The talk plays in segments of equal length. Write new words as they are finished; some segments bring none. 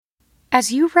As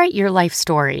you write your life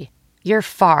story, you're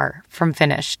far from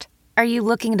finished. Are you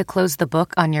looking to close the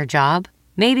book on your job?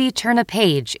 Maybe turn a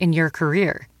page in your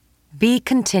career? Be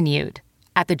continued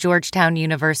at the Georgetown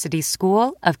University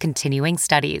School of Continuing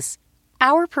Studies.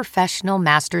 Our professional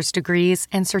master's degrees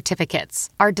and certificates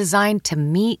are designed to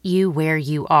meet you where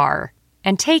you are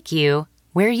and take you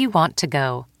where you want to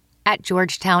go. At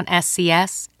Georgetown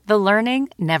SCS, the learning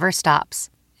never stops,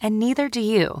 and neither do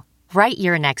you. Write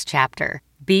your next chapter.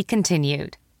 Be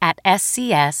continued at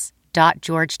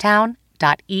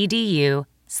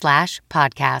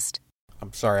scs.georgetown.edu/podcast.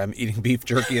 I'm sorry, I'm eating beef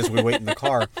jerky as we wait in the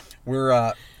car.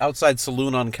 We're outside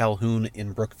Saloon on Calhoun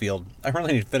in Brookfield. I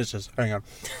really need to finish this. Hang on.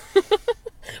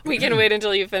 We can wait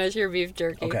until you finish your beef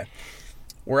jerky. Okay.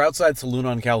 We're outside Saloon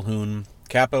on Calhoun,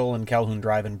 Capitol and Calhoun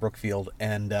Drive in Brookfield,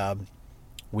 and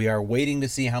we are waiting to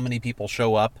see how many people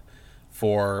show up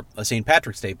for a St.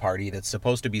 Patrick's Day party that's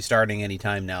supposed to be starting any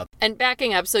time now. And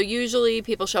backing up, so usually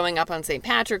people showing up on St.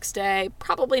 Patrick's Day,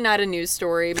 probably not a news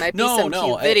story, might be some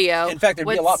cute video. In fact, there'd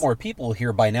be a lot more people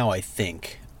here by now, I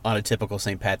think, on a typical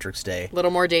St. Patrick's Day. A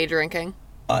little more day drinking.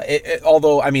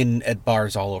 Although, I mean, at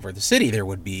bars all over the city, there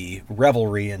would be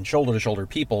revelry and shoulder-to-shoulder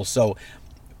people, so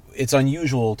it's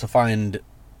unusual to find,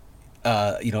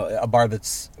 a bar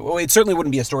that's... Well, it certainly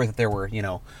wouldn't be a story that there were,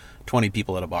 20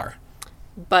 people at a bar.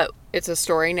 But it's a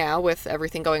story now with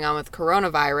everything going on with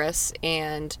coronavirus,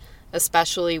 and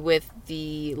especially with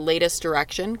the latest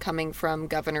direction coming from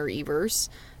Governor Evers.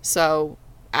 So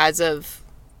as of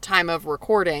time of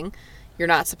recording, you're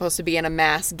not supposed to be in a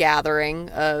mass gathering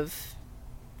of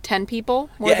 10 people,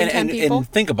 more than 10 people. And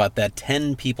think about that.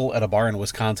 10 people at a bar in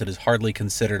Wisconsin is hardly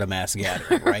considered a mass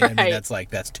gathering, right? Right. I mean,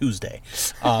 that's Tuesday.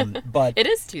 But it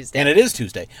is Tuesday. And it is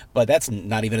Tuesday. But that's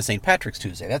not even a St. Patrick's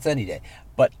Tuesday. That's any day.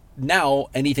 But now,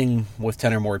 anything with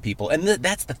 10 or more people, and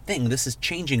that's the thing. This is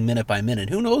changing minute by minute.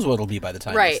 Who knows what it'll be by the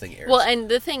time this thing airs. Well, and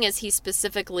the thing is, he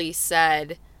specifically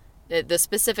said that the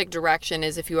specific direction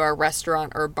is if you are a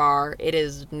restaurant or bar, it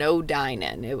is no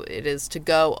dine-in. It is to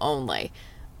go only.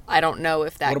 I don't know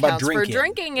if that counts for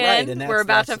drinking in. Right, and we're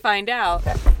about to find out.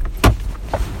 I love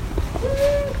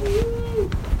it.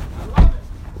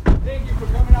 Thank you for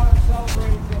coming out and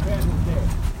celebrating St. Patrick's Day.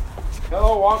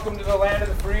 Hello, welcome to the land of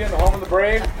the free and the home of the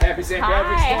brave. Happy St.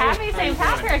 Patrick's Day. Happy St.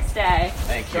 Patrick's Day.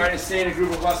 Thank you. Trying to stay in a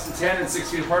group of less than 10 and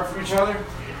 6 feet apart from each other.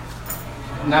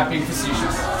 Not being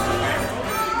facetious.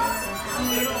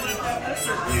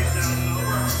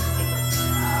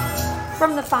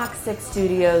 From the Fox 6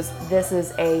 studios, this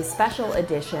is a special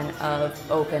edition of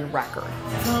Open Record.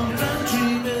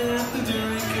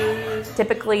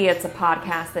 Typically, it's a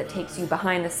podcast that takes you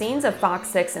behind the scenes of Fox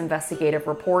 6 investigative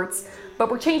reports,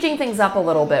 but we're changing things up a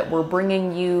little bit. We're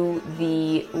bringing you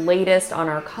the latest on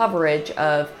our coverage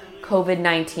of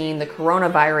COVID-19, the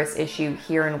coronavirus issue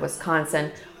here in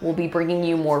Wisconsin. We'll be bringing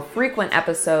you more frequent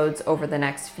episodes over the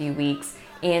next few weeks.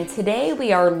 And today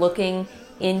we are looking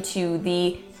into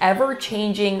the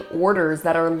ever-changing orders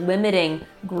that are limiting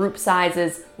group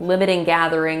sizes, limiting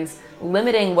gatherings,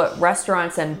 limiting what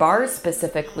restaurants and bars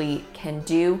specifically can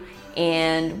do.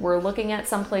 And we're looking at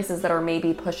some places that are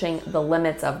maybe pushing the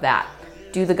limits of that.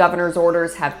 Do the governor's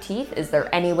orders have teeth? Is there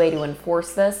any way to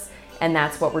enforce this? And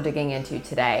that's what we're digging into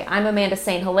today. I'm Amanda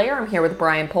St. Hilaire. I'm here with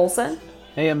Brian Polson.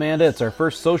 Hey Amanda, it's our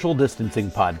first social distancing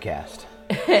podcast.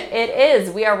 It is.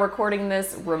 We are recording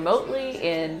this remotely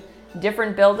in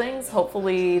different buildings.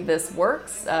 Hopefully this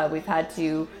works. We've had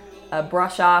to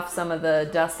brush off some of the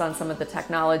dust on some of the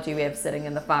technology we have sitting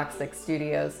in the Fox 6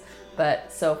 studios, but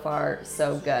so far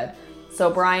so good. So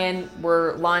Brian,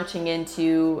 we're launching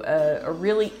into a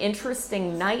really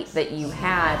interesting night that you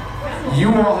had.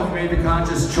 You all have made the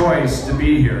conscious choice to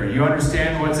be here. You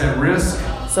understand what's at risk?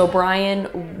 So Brian,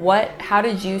 how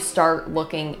did you start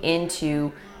looking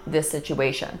into this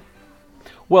situation?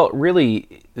 Well,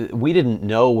 really, we didn't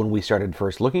know when we started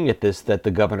first looking at this that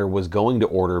the governor was going to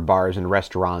order bars and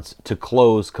restaurants to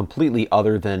close completely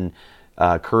other than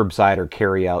curbside or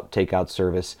carry-out, takeout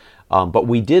service. But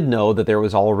we did know that there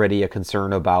was already a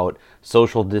concern about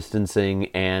social distancing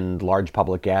and large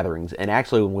public gatherings. And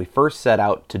actually, when we first set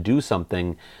out to do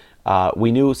something,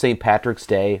 we knew St. Patrick's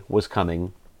Day was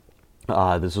coming.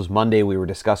 This was Monday. We were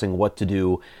discussing what to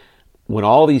do when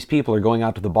all these people are going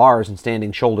out to the bars and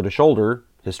standing shoulder to shoulder,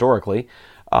 historically,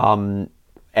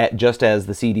 just as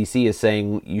the CDC is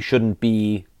saying you shouldn't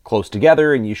be close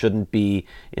together and you shouldn't be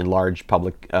in large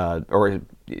public or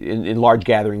in large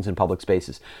gatherings in public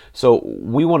spaces. So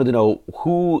we wanted to know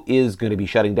who is going to be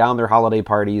shutting down their holiday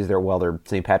parties, their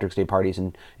St. Patrick's Day parties,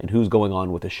 and who's going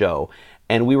on with the show.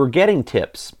 And we were getting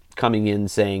tips coming in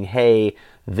saying, hey,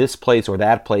 this place or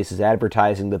that place is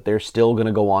advertising that they're still going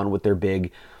to go on with their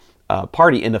big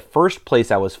party. And the first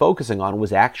place I was focusing on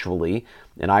was actually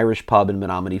an Irish pub in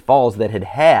Menominee Falls that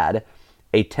had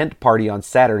a tent party on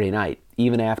Saturday night,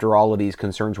 even after all of these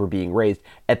concerns were being raised.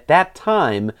 At that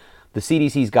time, the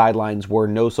CDC's guidelines were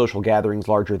no social gatherings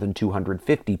larger than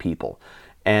 250 people.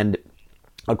 And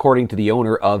according to the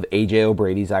owner of A.J.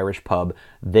 O'Brady's Irish Pub,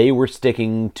 they were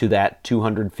sticking to that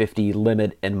 250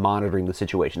 limit and monitoring the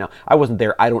situation. Now, I wasn't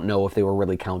there. I don't know if they were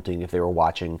really counting, if they were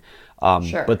watching.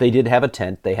 Sure. But they did have a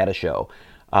tent. They had a show.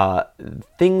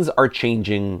 Things are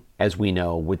changing, as we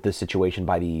know, with this situation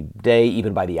by the day,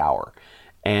 even by the hour.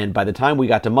 And by the time we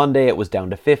got to Monday, it was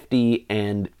down to 50.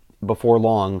 And before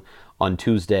long, on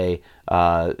Tuesday,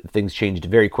 things changed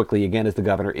very quickly again as the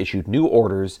governor issued new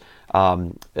orders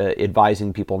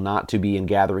advising people not to be in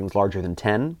gatherings larger than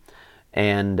 10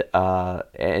 and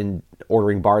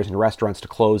ordering bars and restaurants to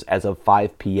close as of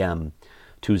 5 p.m.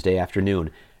 Tuesday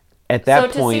afternoon. At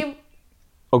that point...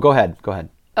 Oh, go ahead.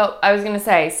 Oh, I was going to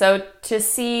say, so to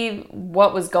see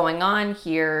what was going on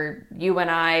here, you and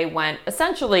I went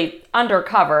essentially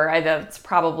undercover. That's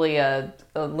probably a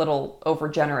little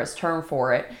overgenerous term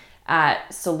for it,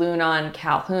 at Saloon on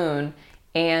Calhoun.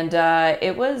 And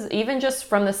it was, even just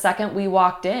from the second we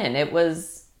walked in, it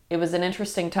was an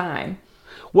interesting time.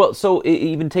 Well, so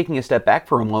even taking a step back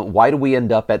for a moment, why do we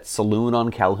end up at Saloon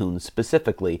on Calhoun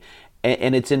specifically?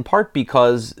 And it's in part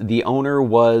because the owner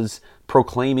was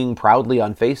proclaiming proudly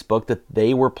on Facebook that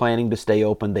they were planning to stay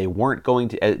open. They weren't going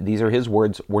to, these are his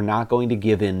words, we're not going to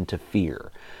give in to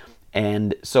fear.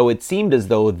 And so it seemed as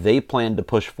though they planned to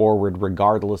push forward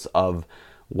regardless of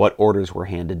what orders were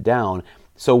handed down.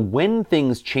 So when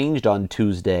things changed on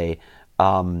Tuesday,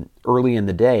 early in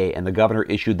the day, and the governor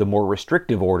issued the more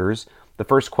restrictive orders, the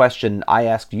first question I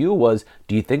asked you was,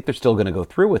 do you think they're still going to go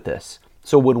through with this?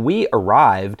 So when we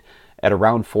arrived at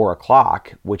around 4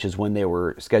 o'clock, which is when they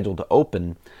were scheduled to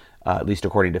open, at least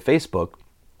according to Facebook,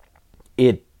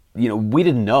 we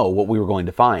didn't know what we were going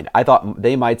to find. I thought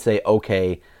they might say,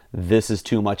 okay, this is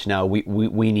too much now.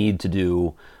 We need to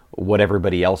do what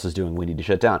everybody else is doing. We need to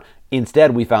shut down.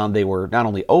 Instead, we found they were not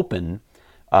only open,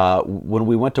 when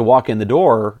we went to walk in the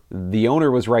door, the owner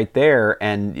was right there.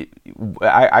 And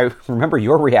I remember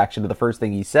your reaction to the first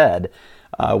thing he said,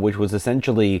 which was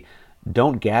essentially,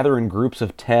 don't gather in groups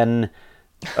of 10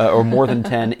 or more than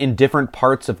 10 in different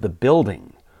parts of the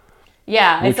building.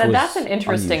 Yeah, I said that's an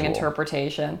interesting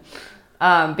interpretation.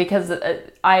 Because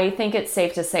I think it's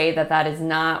safe to say that is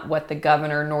not what the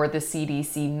governor nor the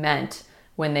CDC meant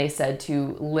when they said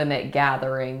to limit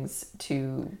gatherings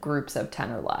to groups of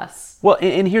 10 or less. Well,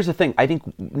 and here's the thing. I think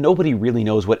nobody really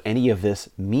knows what any of this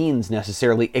means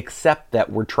necessarily, except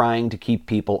that we're trying to keep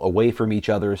people away from each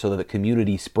other so that the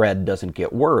community spread doesn't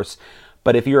get worse.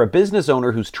 But if you're a business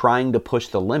owner who's trying to push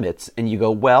the limits and you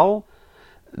go, well,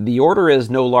 the order is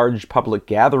no large public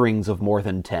gatherings of more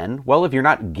than 10. Well, if you're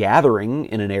not gathering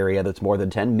in an area that's more than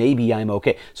 10, maybe I'm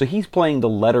okay. So he's playing the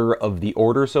letter of the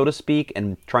order, so to speak,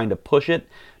 and trying to push it.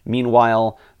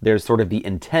 Meanwhile, there's sort of the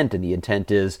intent, and the intent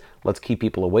is let's keep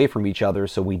people away from each other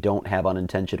so we don't have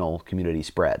unintentional community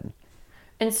spread.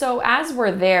 And so as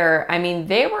we're there, I mean,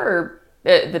 they were,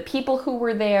 the people who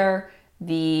were there,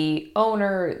 the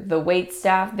owner, the wait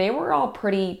staff, they were all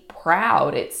pretty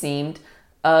proud, it seemed,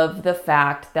 of the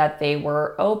fact that they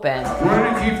were open. We're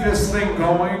going to keep this thing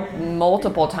going.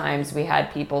 Multiple times we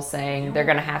had people saying, they're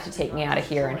going to have to take me out of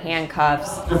here in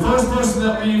handcuffs. The first person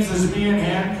that leaves is me in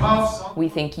handcuffs. We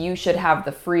think you should have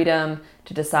the freedom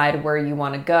to decide where you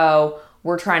want to go.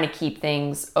 We're trying to keep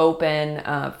things open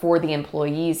for the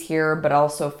employees here, but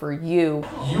also for you.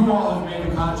 You all have made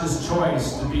a conscious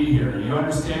choice to be here. You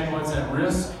understand what's at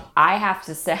risk? I have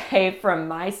to say, from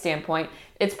my standpoint,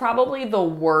 it's probably the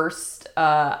worst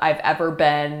I've ever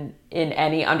been in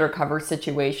any undercover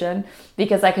situation,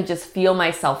 because I could just feel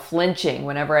myself flinching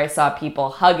whenever I saw people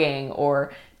hugging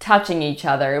or touching each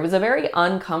other. It was a very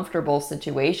uncomfortable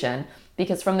situation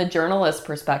because from the journalist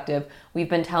perspective, we've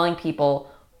been telling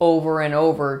people over and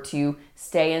over to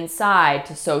stay inside,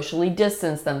 to socially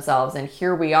distance themselves. And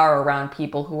here we are around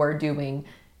people who are doing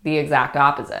the exact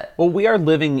opposite. Well, we are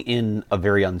living in a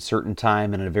very uncertain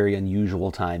time and a very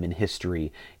unusual time in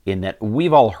history, in that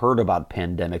we've all heard about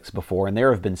pandemics before and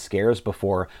there have been scares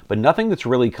before, but nothing that's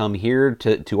really come here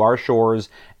to our shores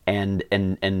and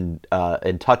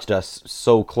touched us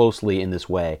so closely in this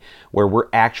way, where we're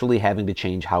actually having to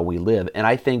change how we live. And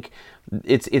I think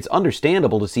it's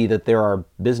understandable to see that there are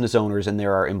business owners and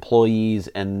there are employees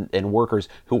and workers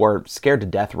who are scared to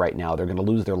death right now. They're going to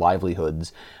lose their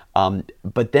livelihoods.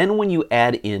 But then when you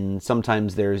add in,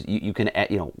 sometimes there's, you can add,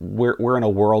 we're in a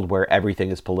world where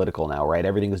everything is political now, right?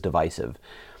 Everything is divisive.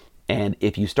 And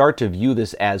if you start to view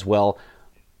this as, well,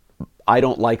 I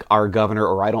don't like our governor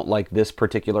or I don't like this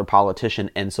particular politician,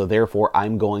 and so therefore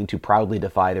I'm going to proudly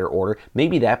defy their order.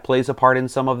 Maybe that plays a part in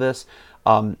some of this.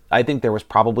 I think there was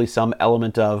probably some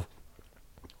element of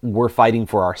we're fighting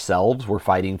for ourselves, we're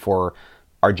fighting for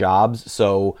our jobs,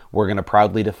 so we're going to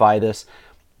proudly defy this.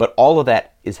 But all of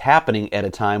that is happening at a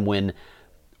time when,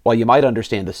 while you might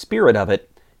understand the spirit of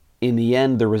it, in the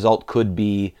end the result could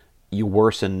be you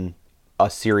worsen a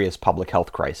serious public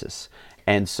health crisis.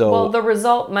 And so, well, the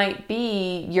result might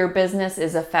be your business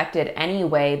is affected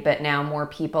anyway, but now more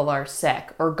people are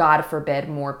sick, or God forbid,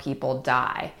 more people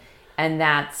die. And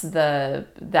that's the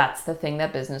thing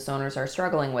that business owners are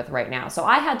struggling with right now. So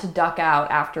I had to duck out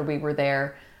after we were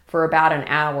there for about an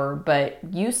hour, but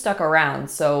you stuck around.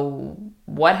 So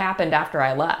what happened after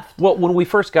I left? Well, when we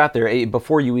first got there,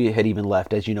 before you had even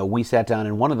left, as you know, we sat down,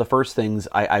 and one of the first things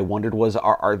I wondered was,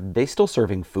 are they still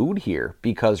serving food here?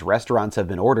 Because restaurants have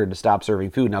been ordered to stop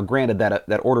serving food. Now, granted,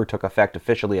 that order took effect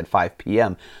officially at 5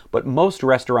 p.m., but most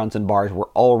restaurants and bars were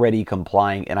already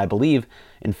complying, and I believe,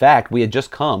 in fact, we had just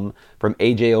come from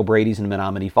A.J. O'Brady's in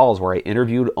Menominee Falls, where I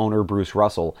interviewed owner Bruce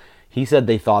Russell. He said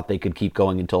they thought they could keep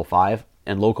going until 5,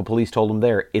 and local police told him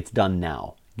there, it's done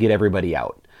now. Get everybody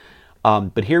out.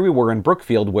 But here we were in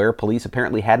Brookfield, where police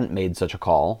apparently hadn't made such a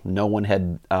call. No one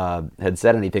had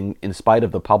said anything, in spite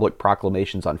of the public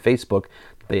proclamations on Facebook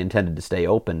that they intended to stay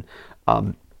open.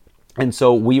 And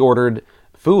so we ordered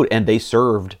food, and they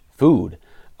served food.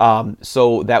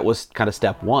 So that was kind of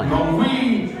step one. But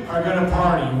we are going to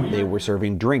party. They were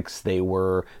serving drinks.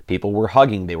 People were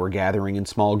hugging. They were gathering in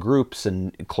small groups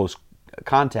and close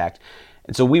contact.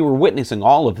 And so we were witnessing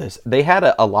all of this. They had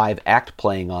a live act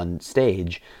playing on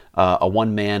stage, a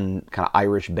one-man kind of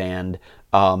Irish band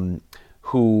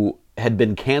who had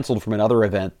been canceled from another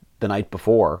event the night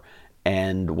before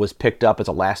and was picked up as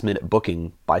a last-minute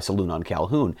booking by Saloon on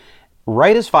Calhoun.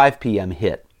 Right as 5 p.m.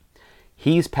 hit,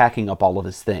 he's packing up all of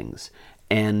his things.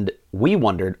 And we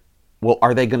wondered, well,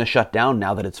 are they going to shut down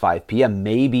now that it's 5 p.m.?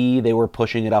 Maybe they were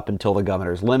pushing it up until the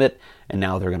governor's limit, and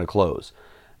now they're going to close.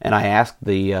 And I asked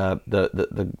the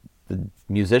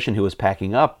musician who was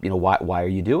packing up, why are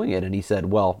you doing it? And he said,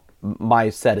 well,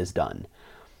 my set is done.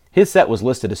 His set was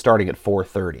listed as starting at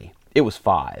 4:30. It was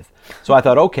 5. So I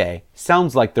thought, okay,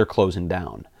 sounds like they're closing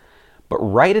down. But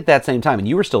right at that same time, and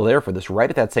you were still there for this,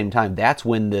 right at that same time, that's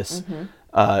when this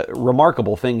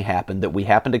remarkable thing happened that we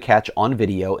happened to catch on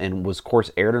video and was, of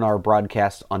course, aired in our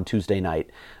broadcast on Tuesday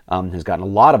night. Has gotten a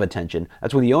lot of attention.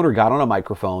 That's when the owner got on a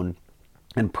microphone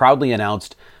and proudly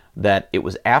announced that it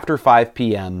was after 5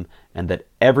 p.m. and that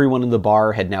everyone in the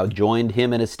bar had now joined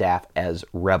him and his staff as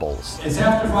rebels. It's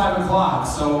after 5 o'clock,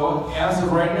 so as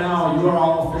of right now, you are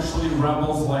all officially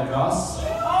rebels like us.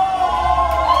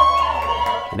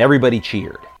 And everybody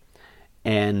cheered.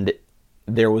 And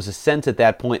there was a sense at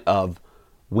that point of,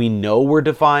 we know we're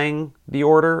defying the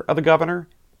order of the governor,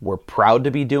 we're proud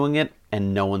to be doing it,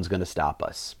 and no one's going to stop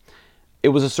us. It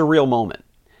was a surreal moment.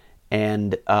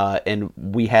 And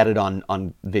we had it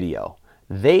on video.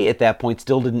 They, at that point,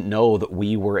 still didn't know that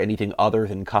we were anything other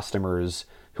than customers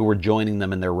who were joining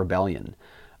them in their rebellion.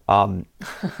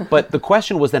 But the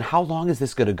question was then, how long is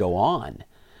this going to go on?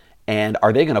 And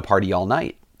are they going to party all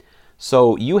night?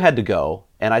 So you had to go,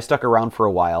 and I stuck around for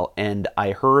a while, and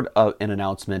I heard an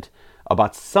announcement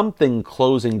about something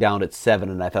closing down at 7,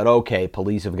 and I thought, okay,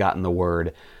 police have gotten the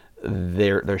word.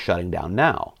 They're shutting down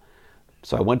now.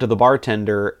 So I went to the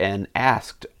bartender and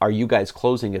asked, are you guys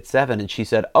closing at 7? And she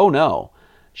said, oh no.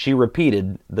 She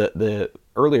repeated the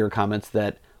earlier comments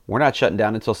that we're not shutting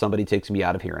down until somebody takes me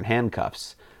out of here in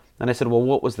handcuffs. And I said, well,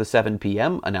 what was the 7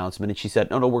 p.m. announcement? And she said,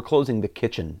 no, we're closing the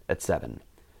kitchen at 7.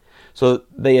 So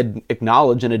they had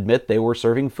acknowledged and admit they were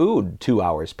serving food 2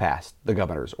 hours past the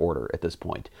governor's order at this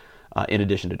point, in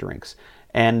addition to drinks.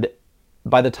 And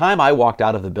by the time I walked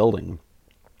out of the building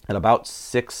at about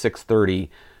 6:30,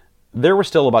 there were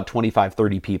still about 25,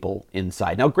 30 people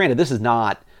inside. Now, granted, this is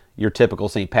not your typical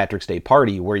St. Patrick's Day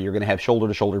party where you're going to have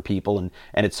shoulder-to-shoulder people, and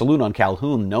it's Saloon on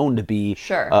Calhoun, known to be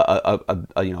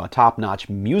a top-notch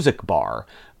music bar.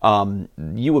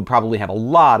 You would probably have a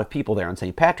lot of people there on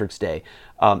St. Patrick's Day.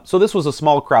 So this was a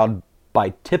small crowd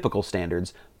by typical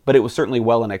standards, but it was certainly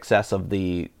well in excess of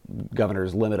the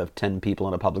governor's limit of 10 people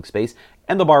in a public space,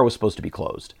 and the bar was supposed to be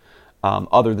closed,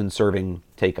 other than serving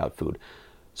takeout food.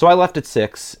 So I left at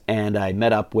 6, and I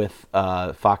met up with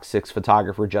Fox 6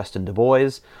 photographer Justin Du Bois,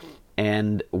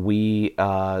 and we,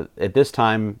 at this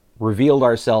time, revealed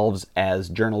ourselves as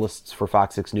journalists for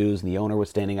Fox 6 News, and the owner was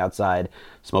standing outside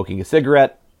smoking a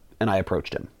cigarette, and I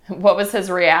approached him. What was his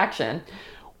reaction?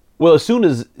 Well, as soon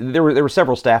as there were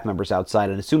several staff members outside,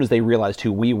 and as soon as they realized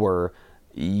who we were,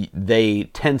 They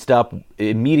tensed up,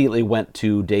 immediately went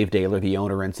to Dave Daler, the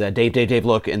owner, and said, Dave,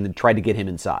 look, and tried to get him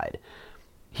inside.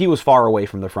 He was far away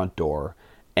from the front door,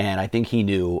 and I think he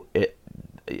knew it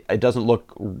doesn't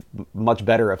look much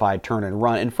better if I turn and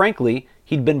run. And frankly,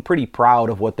 he'd been pretty proud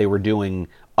of what they were doing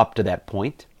up to that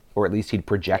point, or at least he'd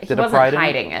projected a pride in it. He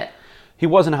wasn't hiding it. He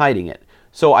wasn't hiding it.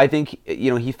 So I think,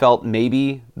 he felt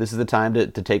maybe this is the time to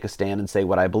take a stand and say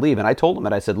what I believe. And I told him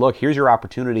that. I said, look, here's your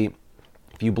opportunity.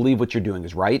 If you believe what you're doing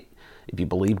is right, if you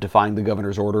believe defying the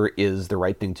governor's order is the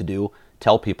right thing to do,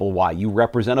 tell people why. You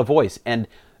represent a voice. And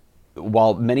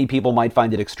while many people might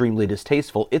find it extremely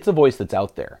distasteful, it's a voice that's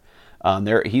out there.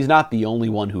 He's not the only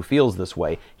one who feels this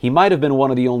way. He might have been one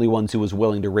of the only ones who was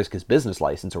willing to risk his business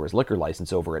license or his liquor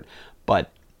license over it.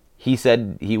 But he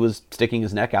said he was sticking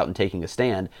his neck out and taking a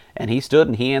stand. And he stood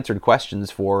and he answered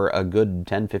questions for a good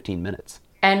 10, 15 minutes.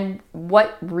 And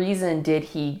what reason did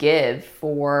he give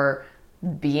for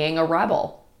being a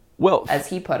rebel, well, as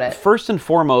he put it? First and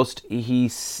foremost,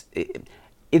 it's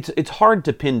hard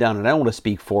to pin down, and I don't want to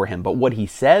speak for him, but what he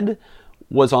said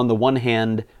was, on the one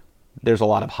hand, there's a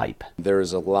lot of hype.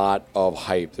 There's a lot of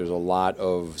hype. There's a lot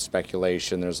of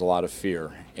speculation. There's a lot of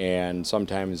fear. And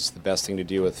sometimes the best thing to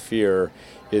deal with fear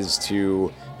is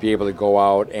to be able to go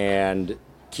out and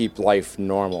keep life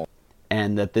normal.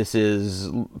 And that this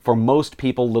is, for most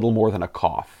people, little more than a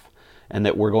cough. And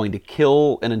that we're going to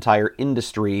kill an entire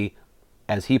industry,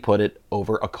 as he put it,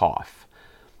 over a cough.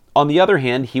 On the other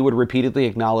hand, he would repeatedly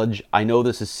acknowledge, I know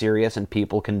this is serious and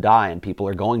people can die and people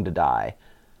are going to die.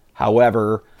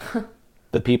 However,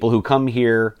 the people who come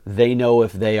here, they know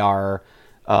if they are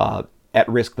at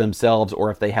risk themselves or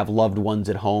if they have loved ones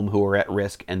at home who are at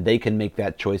risk, and they can make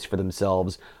that choice for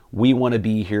themselves. We want to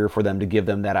be here for them to give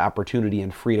them that opportunity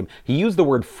and freedom. He used the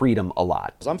word freedom a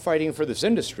lot. I'm fighting for this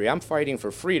industry. I'm fighting for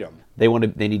freedom. They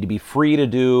need to be free to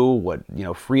do what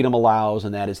freedom allows,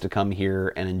 and that is to come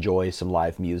here and enjoy some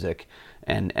live music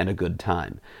and a good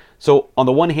time. So on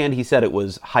the one hand, he said it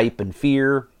was hype and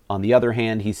fear. On the other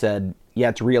hand, he said, yeah,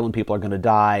 it's real and people are going to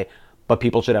die, but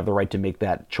people should have the right to make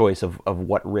that choice of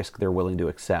what risk they're willing to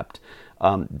accept.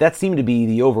 That seemed to be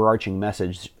the overarching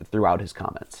message throughout his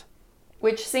comments.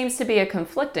 Which seems to be a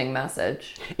conflicting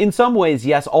message. In some ways,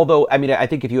 yes. Although, I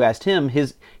think if you asked him,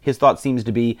 his thought seems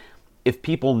to be, if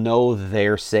people know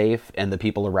they're safe and the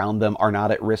people around them are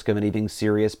not at risk of anything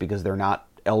serious because they're not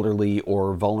elderly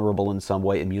or vulnerable in some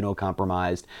way,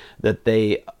 immunocompromised, that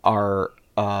they are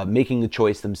making the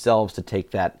choice themselves to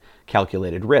take that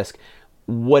calculated risk.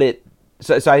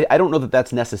 So I don't know that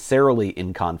that's necessarily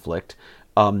in conflict.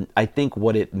 I think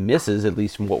what it misses, at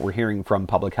least from what we're hearing from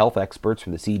public health experts,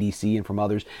 from the CDC and from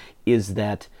others, is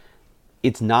that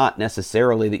it's not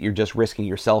necessarily that you're just risking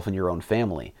yourself and your own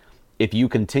family. If you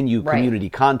continue community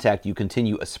contact, you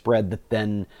continue a spread that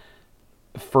then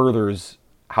furthers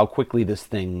how quickly this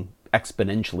thing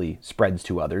exponentially spreads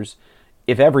to others.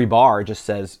 If every bar just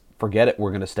says, forget it,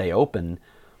 we're going to stay open,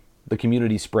 the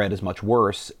community spread is much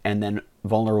worse, and then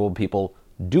vulnerable people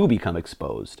do become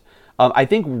exposed. I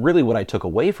think really what I took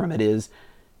away from it is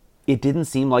it didn't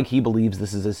seem like he believes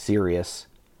this is as serious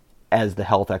as the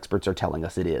health experts are telling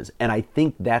us it is. And I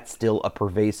think that's still a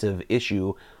pervasive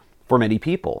issue for many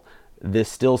people.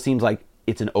 This still seems like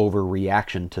it's an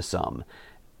overreaction to some.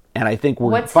 And I think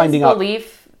we're finding out...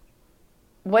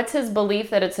 What's his belief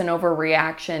that it's an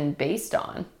overreaction based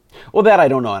on? Well, that I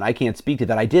don't know, and I can't speak to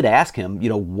that. I did ask him,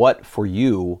 what for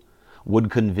you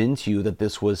would convince you that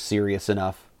this was serious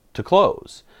enough to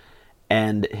close?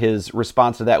 And his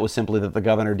response to that was simply that the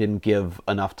governor didn't give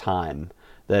enough time,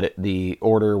 that the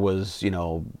order was,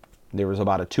 there was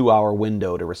about a 2-hour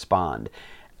window to respond.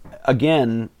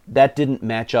 Again, that didn't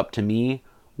match up to me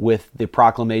with the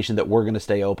proclamation that we're going to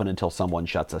stay open until someone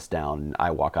shuts us down and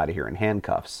I walk out of here in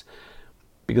handcuffs.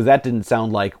 Because that didn't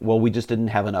sound like, well, we just didn't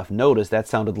have enough notice. That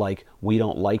sounded like we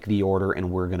don't like the order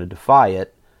and we're going to defy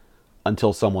it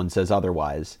until someone says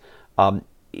otherwise.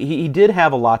 He did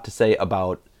have a lot to say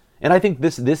about, and I think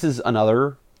this is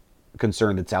another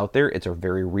concern that's out there. It's a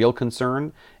very real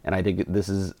concern, and I think this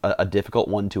is a difficult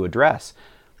one to address.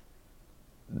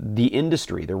 The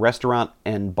industry, the restaurant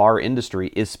and bar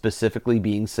industry, is specifically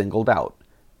being singled out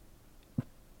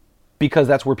because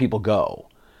that's where people go.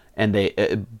 And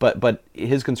but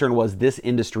his concern was this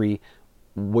industry,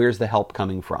 where's the help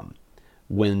coming from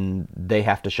when they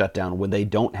have to shut down, when they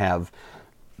don't have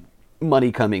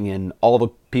money coming in, all the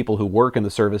people who work in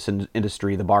the service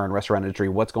industry, the bar and restaurant industry,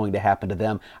 what's going to happen to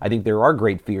them? I think there are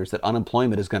great fears that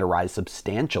unemployment is going to rise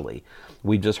substantially.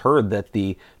 We just heard that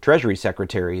the Treasury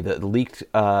Secretary, the leaked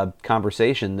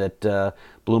conversation that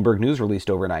Bloomberg News released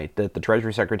overnight, that the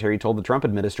Treasury Secretary told the Trump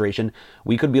administration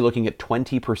we could be looking at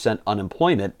 20%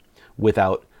 unemployment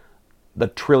without the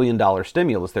 $1 trillion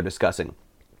stimulus they're discussing.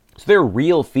 So there are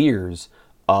real fears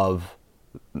of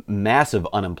massive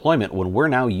unemployment when we're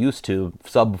now used to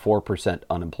sub 4%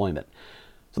 unemployment.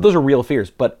 So those are real fears.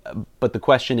 But the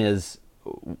question is,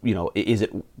 is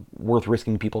it worth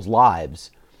risking people's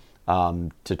lives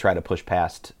to try to push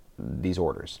past these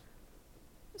orders?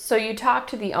 So you talk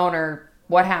to the owner.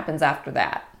 What happens after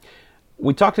that?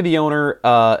 We talked to the owner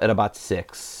at about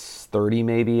 6:30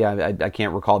 maybe. I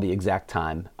can't recall the exact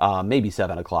time. Maybe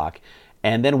 7 o'clock.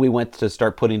 And then we went to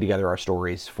start putting together our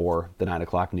stories for the 9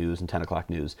 o'clock news and 10 o'clock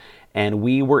news. And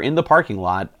we were in the parking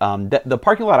lot. The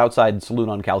parking lot outside Saloon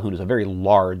on Calhoun is a very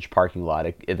large parking lot.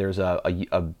 There's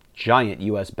a giant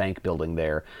U.S. Bank building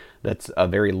there that's a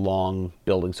very long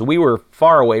building. So we were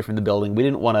far away from the building. We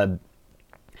didn't want to...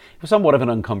 It was somewhat of an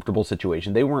uncomfortable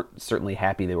situation. They weren't certainly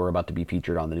happy they were about to be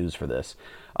featured on the news for this.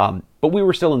 But we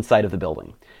were still in sight of the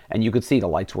building. And you could see the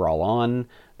lights were all on.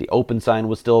 The open sign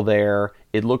was still there.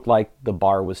 It looked like the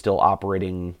bar was still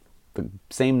operating. The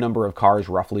same number of cars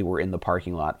roughly were in the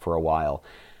parking lot for a while.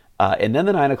 And then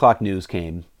the 9 o'clock news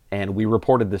came, and we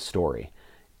reported this story.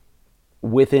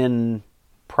 Within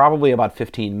probably about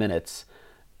 15 minutes,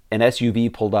 an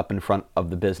SUV pulled up in front of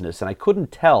the business, and I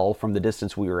couldn't tell from the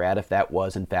distance we were at if that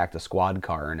was in fact a squad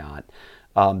car or not.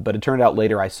 But it turned out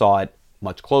later I saw it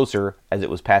much closer as it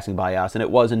was passing by us, and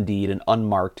it was indeed an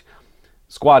unmarked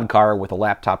squad car with a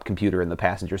laptop computer in the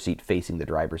passenger seat facing the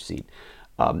driver's seat.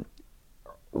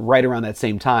 Right around that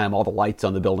same time, all the lights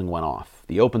on the building went off.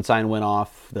 The open sign went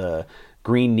off, the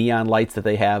green neon lights that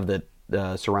they have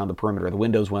that surround the perimeter of the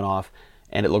windows went off,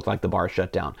 and it looked like the bar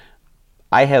shut down.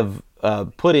 I have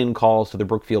put in calls to the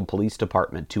Brookfield Police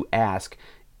Department to ask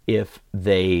if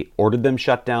they ordered them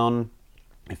shut down,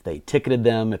 if they ticketed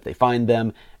them, if they fined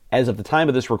them. As of the time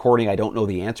of this recording, I don't know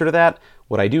the answer to that.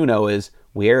 What I do know is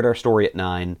we aired our story at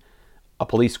 9, a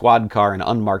police squad car, an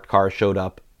unmarked car showed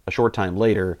up a short time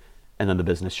later, and then the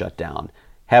business shut down.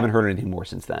 Haven't heard anything more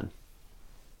since then.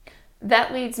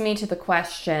 That leads me to the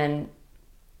question,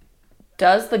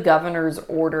 does the governor's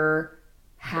order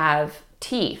have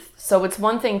teeth? So it's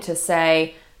one thing to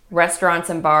say restaurants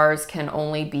and bars can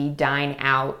only be dine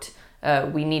out.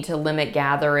 We need to limit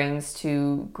gatherings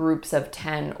to groups of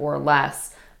 10 or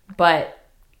less. But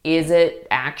is it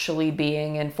actually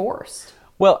being enforced?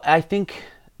 Well, I think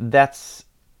that's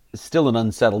still an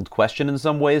unsettled question in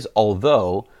some ways,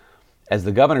 although, as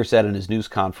the governor said in his news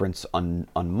conference on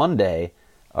Monday,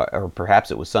 or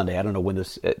perhaps it was Sunday, I don't know when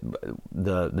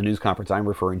the news conference I'm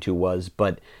referring to was,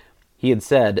 but he had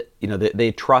said,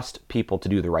 they trust people to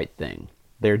do the right thing.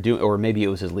 Or maybe it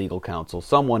was his legal counsel.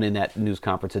 Someone in that news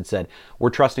conference had said, we're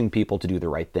trusting people to do the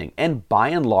right thing. And by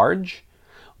and large,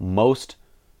 most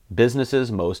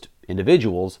businesses, most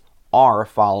individuals are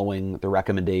following the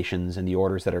recommendations and the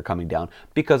orders that are coming down,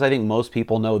 because I think most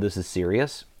people know this is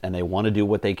serious and they want to do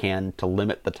what they can to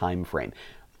limit the time frame.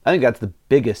 I think that's the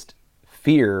biggest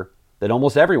fear that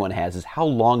almost everyone has, is how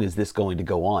long is this going to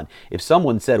go on? If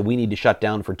someone said we need to shut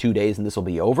down for 2 days and this will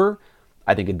be over,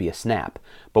 I think it'd be a snap.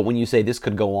 But when you say this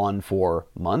could go on for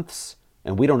months,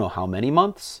 and we don't know how many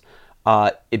months,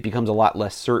 it becomes a lot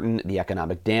less certain. The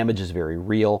economic damage is very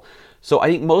real. So I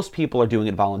think most people are doing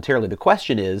it voluntarily. The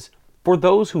question is, for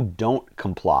those who don't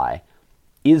comply,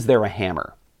 is there a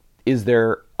hammer? Is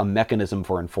there a mechanism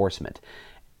for enforcement?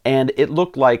 And it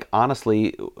looked like,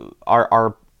 honestly,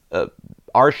 our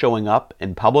showing up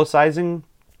and publicizing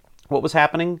what was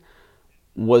happening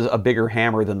was a bigger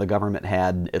hammer than the government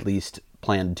had at least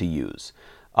planned to use.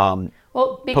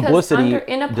 Well, because publicity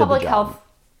in a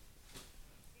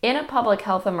public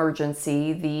health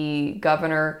emergency, the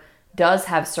governor does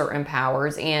have certain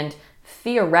powers, and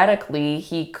theoretically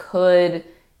he could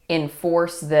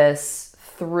enforce this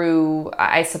through,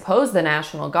 I suppose, the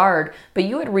National Guard. But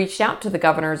you had reached out to the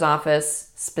governor's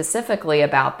office specifically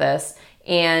about this,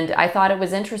 and I thought it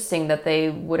was interesting that they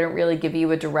wouldn't really give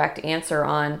you a direct answer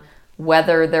on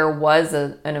whether there was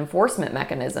an enforcement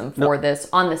mechanism for this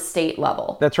on the state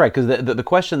level. That's right, because the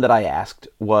question that I asked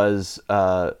was,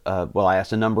 I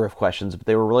asked a number of questions, but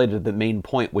they were related to the main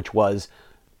point, which was,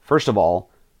 first of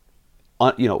all,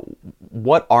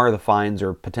 what are the fines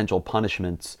or potential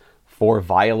punishments for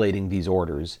violating these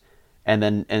orders?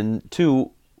 And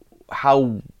two,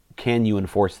 how can you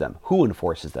enforce them? Who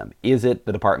enforces them? Is it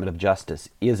the Department of Justice?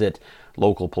 Is it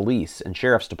local police and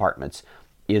sheriff's departments?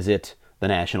 Is it the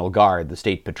National Guard, the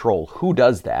State Patrol? Who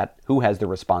does that? Who has the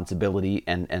responsibility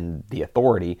and the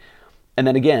authority? And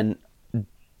then again,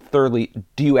 thirdly,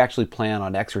 do you actually plan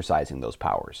on exercising those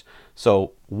powers?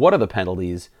 So what are the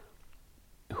penalties?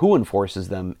 Who enforces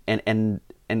them? And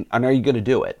are you going to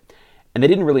do it? And they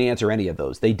didn't really answer any of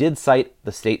those. They did cite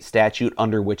the state statute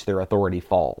under which their authority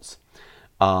falls.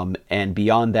 And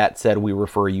beyond that said, we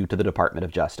refer you to the Department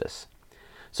of Justice.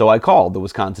 So I called the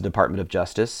Wisconsin Department of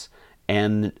Justice,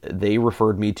 and they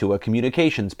referred me to a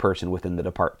communications person within the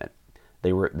department.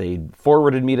 They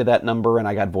forwarded me to that number, and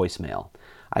I got voicemail.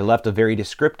 I left a very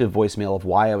descriptive voicemail of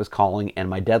why I was calling and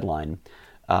my deadline,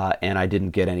 and I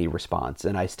didn't get any response.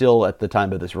 And I still, at the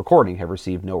time of this recording, have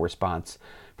received no response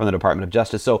from the Department of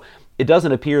Justice. So it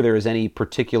doesn't appear there is any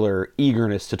particular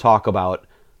eagerness to talk about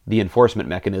the enforcement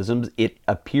mechanisms. It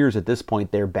appears at this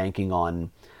point they're banking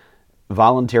on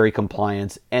voluntary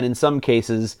compliance, and in some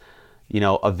cases,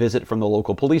 a visit from the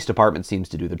local police department seems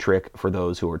to do the trick for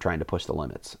those who are trying to push the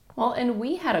limits. Well, and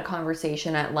we had a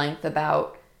conversation at length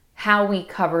about how we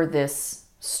cover this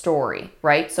story,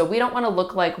 right? So we don't want to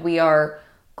look like we are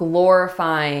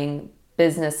glorifying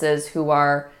businesses who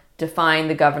are defying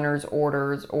the governor's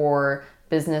orders or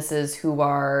businesses who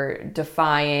are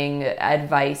defying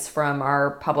advice from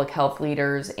our public health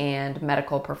leaders and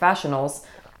medical professionals.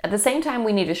 At the same time,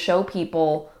 we need to show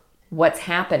people what's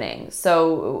happening.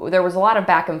 So there was a lot of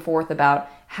back and forth about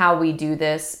how we do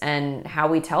this and how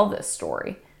we tell this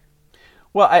story.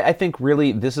 Well, I think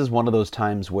really this is one of those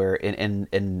times where,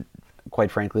 and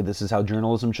quite frankly, this is how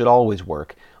journalism should always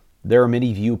work. There are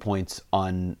many viewpoints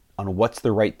on what's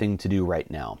the right thing to do right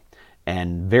now,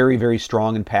 and very, very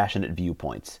strong and passionate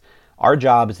viewpoints. Our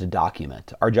job is to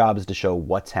document. Our job is to show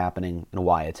what's happening and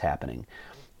why it's happening.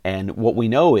 And what we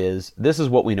know is, this is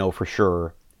what we know for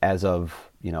sure as of,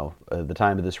 the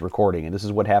time of this recording, and this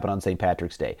is what happened on St.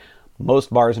 Patrick's Day.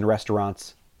 Most bars and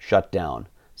restaurants shut down.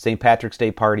 St. Patrick's Day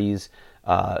parties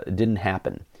didn't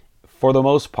happen. For the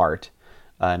most part,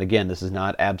 and again, this is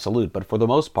not absolute, but for the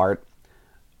most part,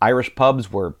 Irish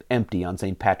pubs were empty on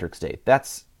St. Patrick's Day.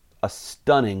 That's a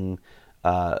stunning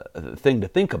thing to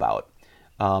think about.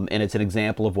 And it's an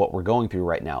example of what we're going through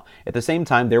right now. At the same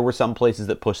time, there were some places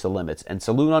that pushed the limits, and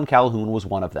Saloon on Calhoun was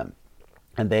one of them.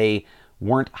 And they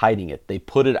weren't hiding it. They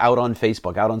put it out on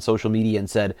Facebook, out on social media, and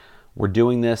said, we're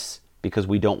doing this because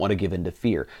we don't want to give in to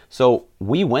fear. So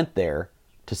we went there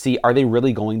to see, are they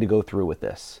really going to go through with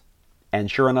this?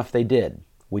 And sure enough, they did.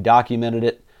 We documented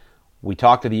it. We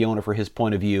talked to the owner for his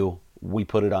point of view. We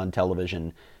put it on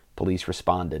television. Police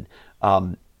responded.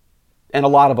 And a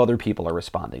lot of other people are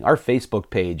responding. Our Facebook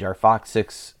page, our Fox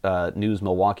 6 News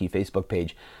Milwaukee Facebook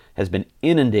page, has been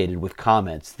inundated with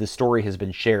comments. This story has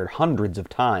been shared hundreds of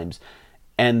times,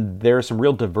 and there are some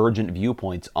real divergent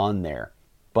viewpoints on there.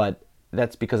 But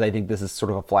that's because I think this is sort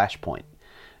of a flashpoint.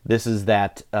 This is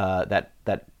that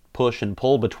push and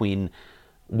pull between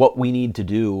what we need to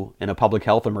do in a public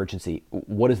health emergency.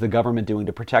 What is the government doing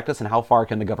to protect us, and how far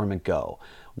can the government go?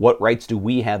 What rights do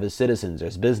we have as citizens,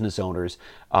 as business owners,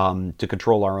 to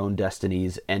control our own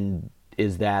destinies? And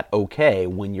is that okay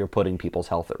when you're putting people's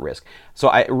health at risk? So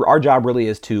our job really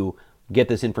is to get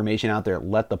this information out there,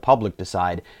 let the public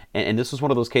decide. And this was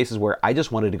one of those cases where I just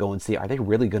wanted to go and see, are they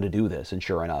really going to do this? And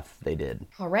sure enough, they did.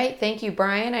 All right. Thank you,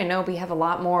 Brian. I know we have a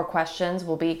lot more questions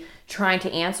we'll be trying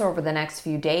to answer over the next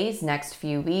few days, next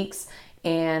few weeks,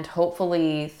 and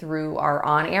hopefully through our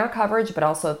on-air coverage, but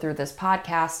also through this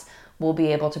podcast, we'll be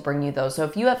able to bring you those. So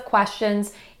if you have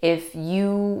questions, if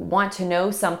you want to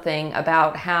know something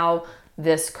about how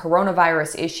this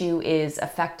coronavirus issue is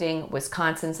affecting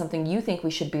Wisconsin, something you think we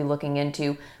should be looking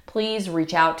into, please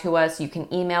reach out to us. You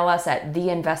can email us at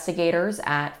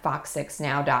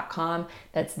theinvestigators@fox6now.com.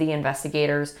 That's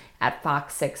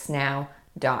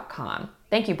theinvestigators@fox6now.com.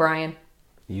 Thank you, Brian.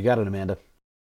 You got it, Amanda.